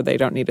softer, so they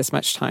don't need as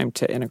much time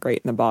to integrate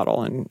in the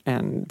bottle.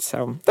 And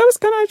so that was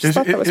kind of, I just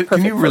thought that was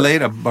perfect. Can you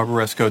relate a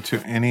Barbaresco to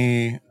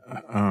any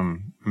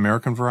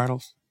American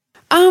varietals?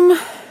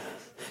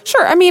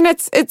 Sure. I mean,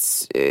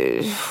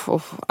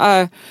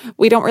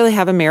 we don't really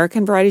have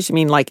American varieties. You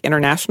mean like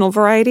international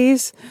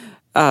varieties?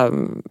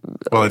 Well,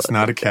 it's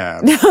not a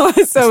cab. No,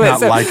 it's not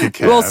like a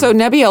cab. Well, so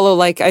Nebbiolo,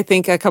 like I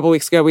think a couple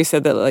weeks ago we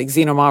said that like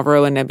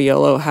Xinomavro and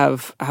Nebbiolo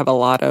have a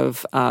lot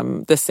of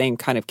the same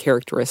kind of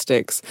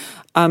characteristics.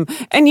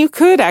 And you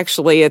could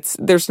actually,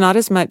 there's not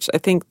as much. I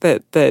think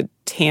that the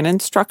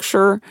tannin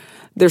structure,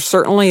 there's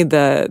certainly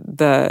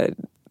the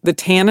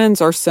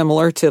tannins are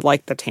similar to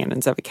like the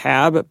tannins of a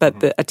cab, but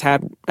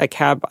a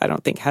cab I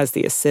don't think has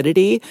the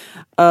acidity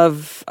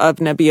of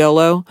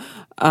Nebbiolo.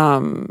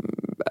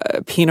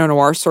 Pinot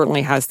Noir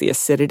certainly has the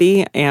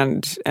acidity,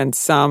 and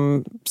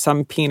some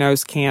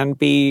Pinots can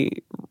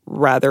be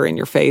rather in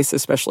your face,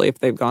 especially if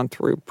they've gone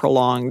through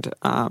prolonged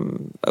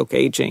oak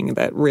aging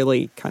that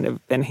really kind of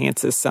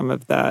enhances some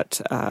of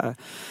the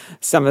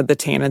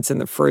tannins in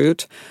the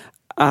fruit.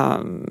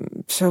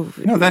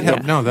 That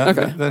helped. No,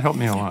 that helped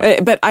me a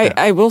lot. But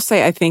I will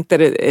say, I think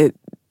that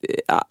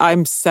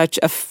I'm such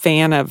a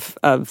fan of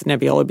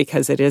Nebbiolo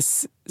because it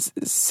is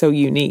so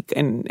unique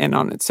and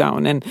on its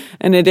own, and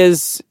it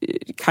is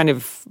kind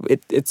of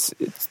it's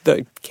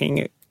the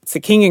king. It's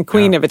the king and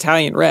queen of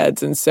Italian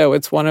reds, and so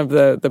it's one of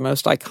the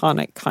most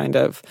iconic kind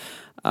of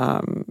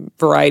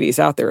varieties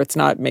out there. It's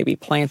not maybe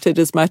planted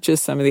as much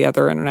as some of the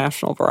other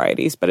international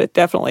varieties, but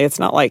it's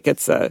not like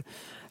it's a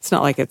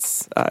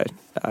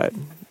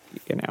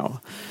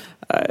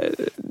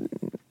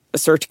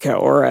Certico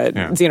or a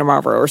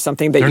Xinomavro or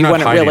something that you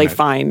wouldn't really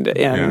find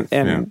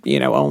in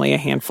only a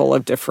handful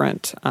of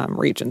different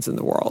regions in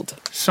the world.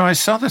 So I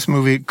saw this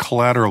movie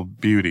Collateral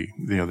Beauty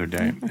the other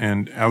day,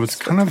 and I was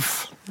kind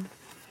of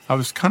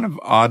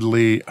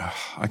oddly,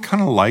 I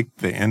kind of liked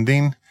the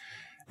ending,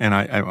 and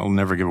I will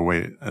never give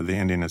away the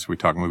ending as we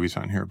talk movies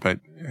on here, but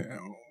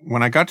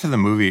when I got to the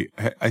movie,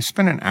 I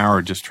spent an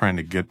hour just trying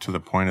to get to the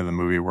point of the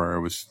movie where I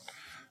was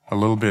a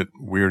little bit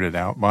weirded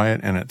out by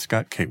it, and it's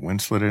got Kate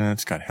Winslet in it,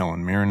 it's got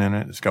Helen Mirren in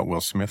it, it's got Will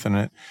Smith in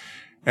it,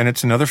 and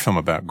it's another film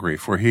about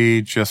grief where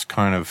he just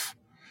kind of,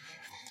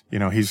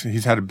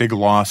 he's had a big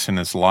loss in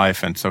his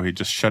life, and so he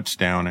just shuts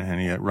down,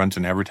 and he runs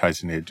an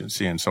advertising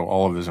agency, and so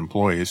all of his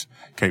employees,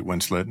 Kate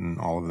Winslet and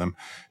all of them,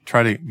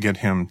 try to get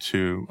him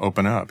to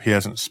open up. He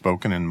hasn't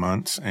spoken in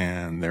months,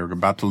 and they're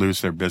about to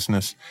lose their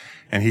business,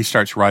 and he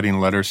starts writing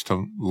letters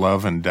to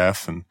love and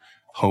death and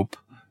hope.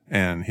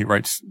 And he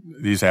writes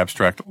these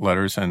abstract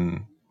letters,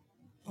 and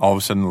all of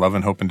a sudden love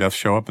and hope and death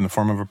show up in the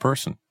form of a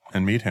person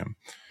and meet him.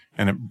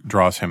 And it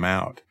draws him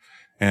out.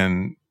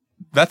 And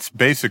that's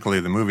basically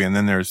the movie. And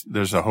then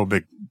there's a whole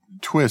big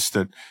twist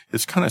that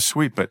is kind of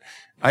sweet. But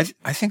I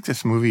think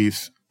this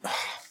movie's,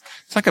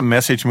 it's like a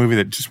message movie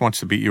that just wants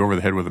to beat you over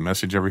the head with a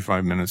message every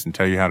 5 minutes and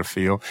tell you how to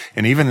feel.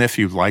 And even if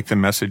you like the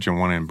message and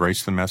want to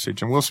embrace the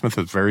message, and Will Smith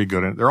is very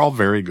good in it, they're all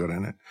very good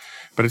in it.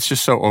 But it's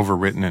just so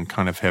overwritten and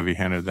kind of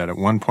heavy-handed that at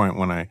one point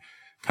when I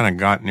kind of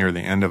got near the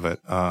end of it,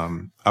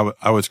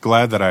 I was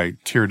glad that I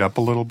teared up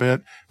a little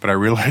bit, but I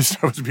realized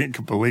I was being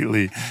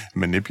completely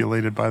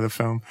manipulated by the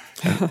film.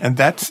 And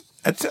that's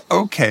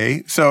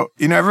okay. So,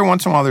 every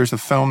once in a while there's a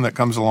film that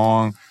comes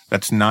along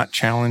that's not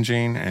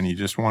challenging and you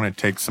just want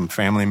to take some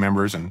family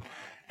members and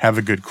have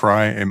a good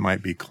cry. It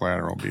might be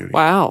Collateral Beauty.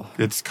 Wow.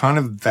 It's kind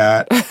of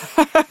that,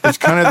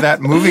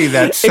 movie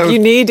that's so.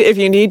 If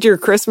you need your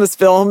Christmas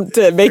film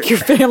to make your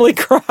family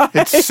cry.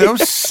 It's so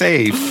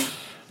safe.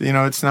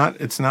 It's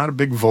not a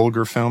big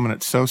vulgar film, and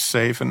it's so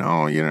safe, and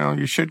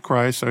you should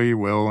cry, so you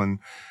will, and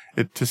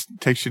it just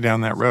takes you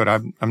down that road.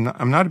 I'm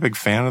not a big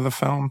fan of the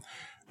film,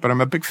 but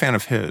I'm a big fan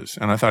of his,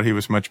 and I thought he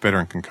was much better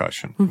in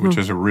Concussion, which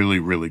is a really,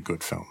 really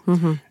good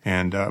film.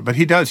 And but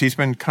he's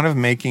been kind of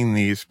making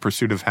these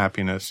Pursuit of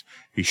Happiness.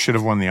 He should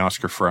have won the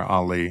Oscar for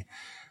Ali.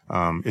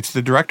 It's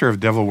the director of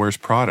Devil Wears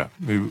Prada,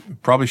 who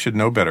probably should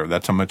know better.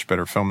 That's a much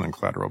better film than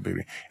Collateral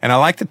Beauty. And I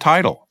like the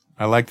title.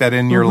 I like that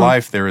in your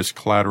life there is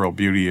collateral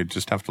beauty. You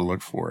just have to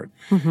look for it.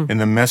 In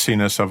the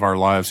messiness of our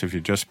lives, if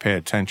you just pay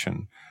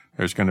attention,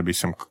 there's going to be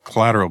some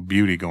collateral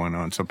beauty going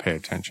on, so pay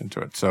attention to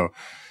it. So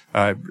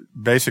I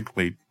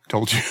basically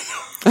told you.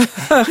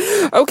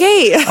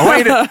 Okay.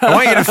 I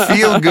want you to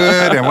feel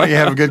good. I want you to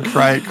have a good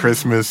cry at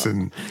Christmas.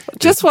 And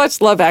just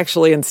watch Love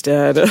Actually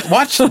instead.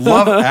 Watch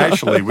Love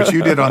Actually, which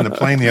you did on the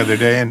plane the other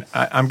day. And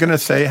I'm going to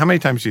say, how many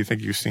times do you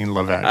think you've seen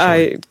Love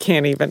Actually? I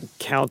can't even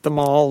count them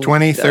all.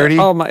 20, 30?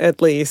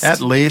 At least.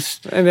 At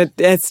least. And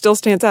it still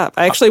stands up.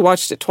 I actually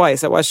watched it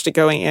twice. I watched it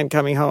going and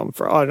coming home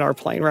on our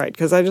plane ride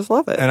because I just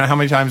love it. And how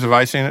many times have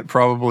I seen it?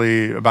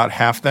 Probably about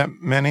half that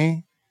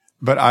many.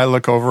 But I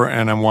look over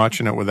and I'm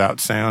watching it without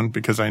sound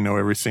because I know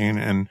every scene.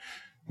 And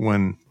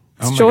when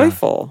It's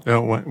joyful.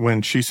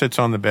 When she sits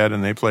on the bed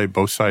and they play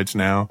Both Sides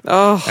Now,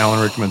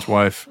 Alan Rickman's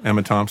wife,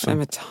 Emma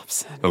Thompson.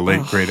 The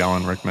late, great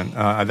Alan Rickman.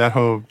 That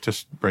hoe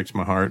just breaks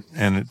my heart.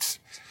 And it's...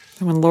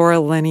 When Laura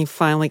Linney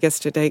finally gets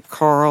to date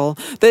Carl,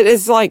 that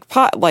is like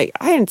I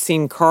hadn't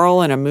seen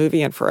Carl in a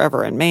movie in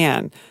forever, and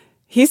man,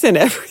 he's in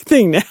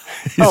everything now.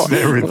 He's in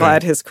everything. I'm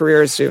glad his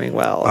career is doing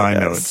well. I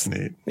know, it's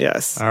neat.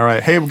 Yes. All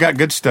right. Hey, we've got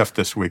good stuff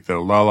this week,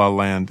 though. La La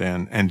Land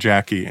and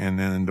Jackie, and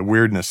then the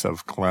weirdness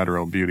of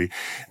Collateral Beauty.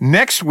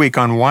 Next week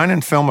on Wine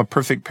and Film, A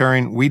Perfect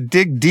Pairing, we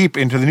dig deep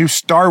into the new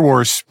Star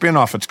Wars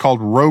spinoff. It's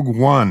called Rogue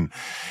One.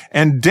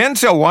 And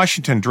Denzel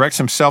Washington directs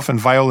himself and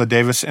Viola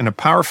Davis in a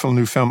powerful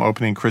new film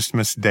opening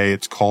Christmas Day.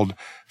 It's called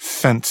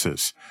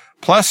Fences.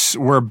 Plus,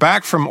 we're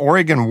back from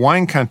Oregon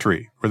wine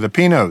country, where the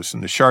Pinots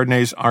and the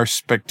Chardonnays are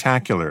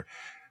spectacular.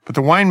 But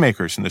the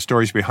winemakers and the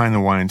stories behind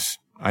the wines,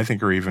 I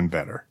think, are even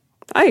better.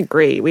 I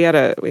agree. We had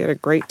a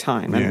great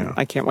time, and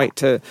I can't wait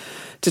to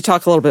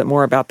talk a little bit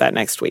more about that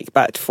next week.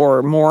 But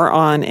for more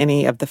on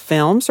any of the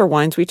films or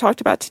wines we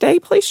talked about today,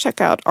 please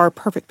check out our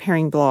Perfect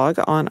Pairing blog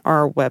on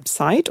our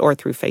website or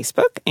through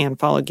Facebook, and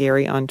follow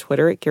Gary on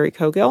Twitter at Gary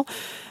Cogill,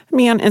 and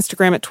me on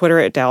Instagram at Twitter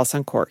at Dallas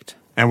Uncorked.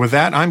 And with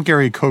that, I'm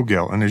Gary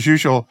Cogill, and as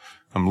usual,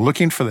 I'm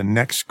looking for the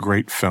next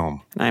great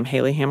film. And I'm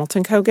Haley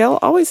Hamilton Cogill,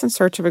 always in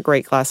search of a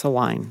great glass of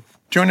wine.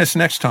 Join us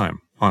next time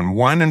on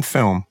Wine and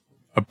Film,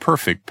 A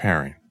Perfect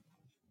Pairing.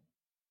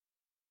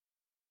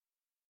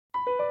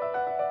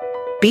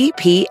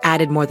 BP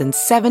added more than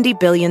 $70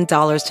 billion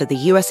to the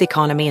U.S.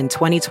 economy in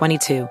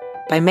 2022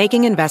 by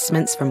making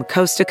investments from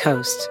coast to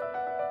coast.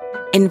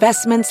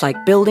 Investments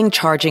like building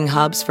charging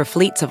hubs for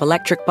fleets of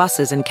electric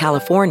buses in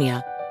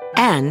California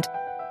and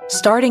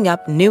starting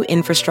up new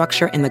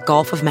infrastructure in the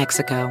Gulf of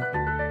Mexico.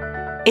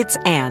 It's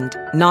and,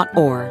 not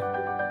or.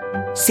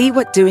 See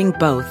what doing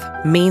both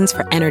means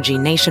for energy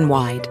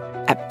nationwide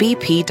at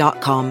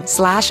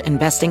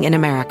bp.com/investing in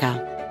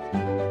America.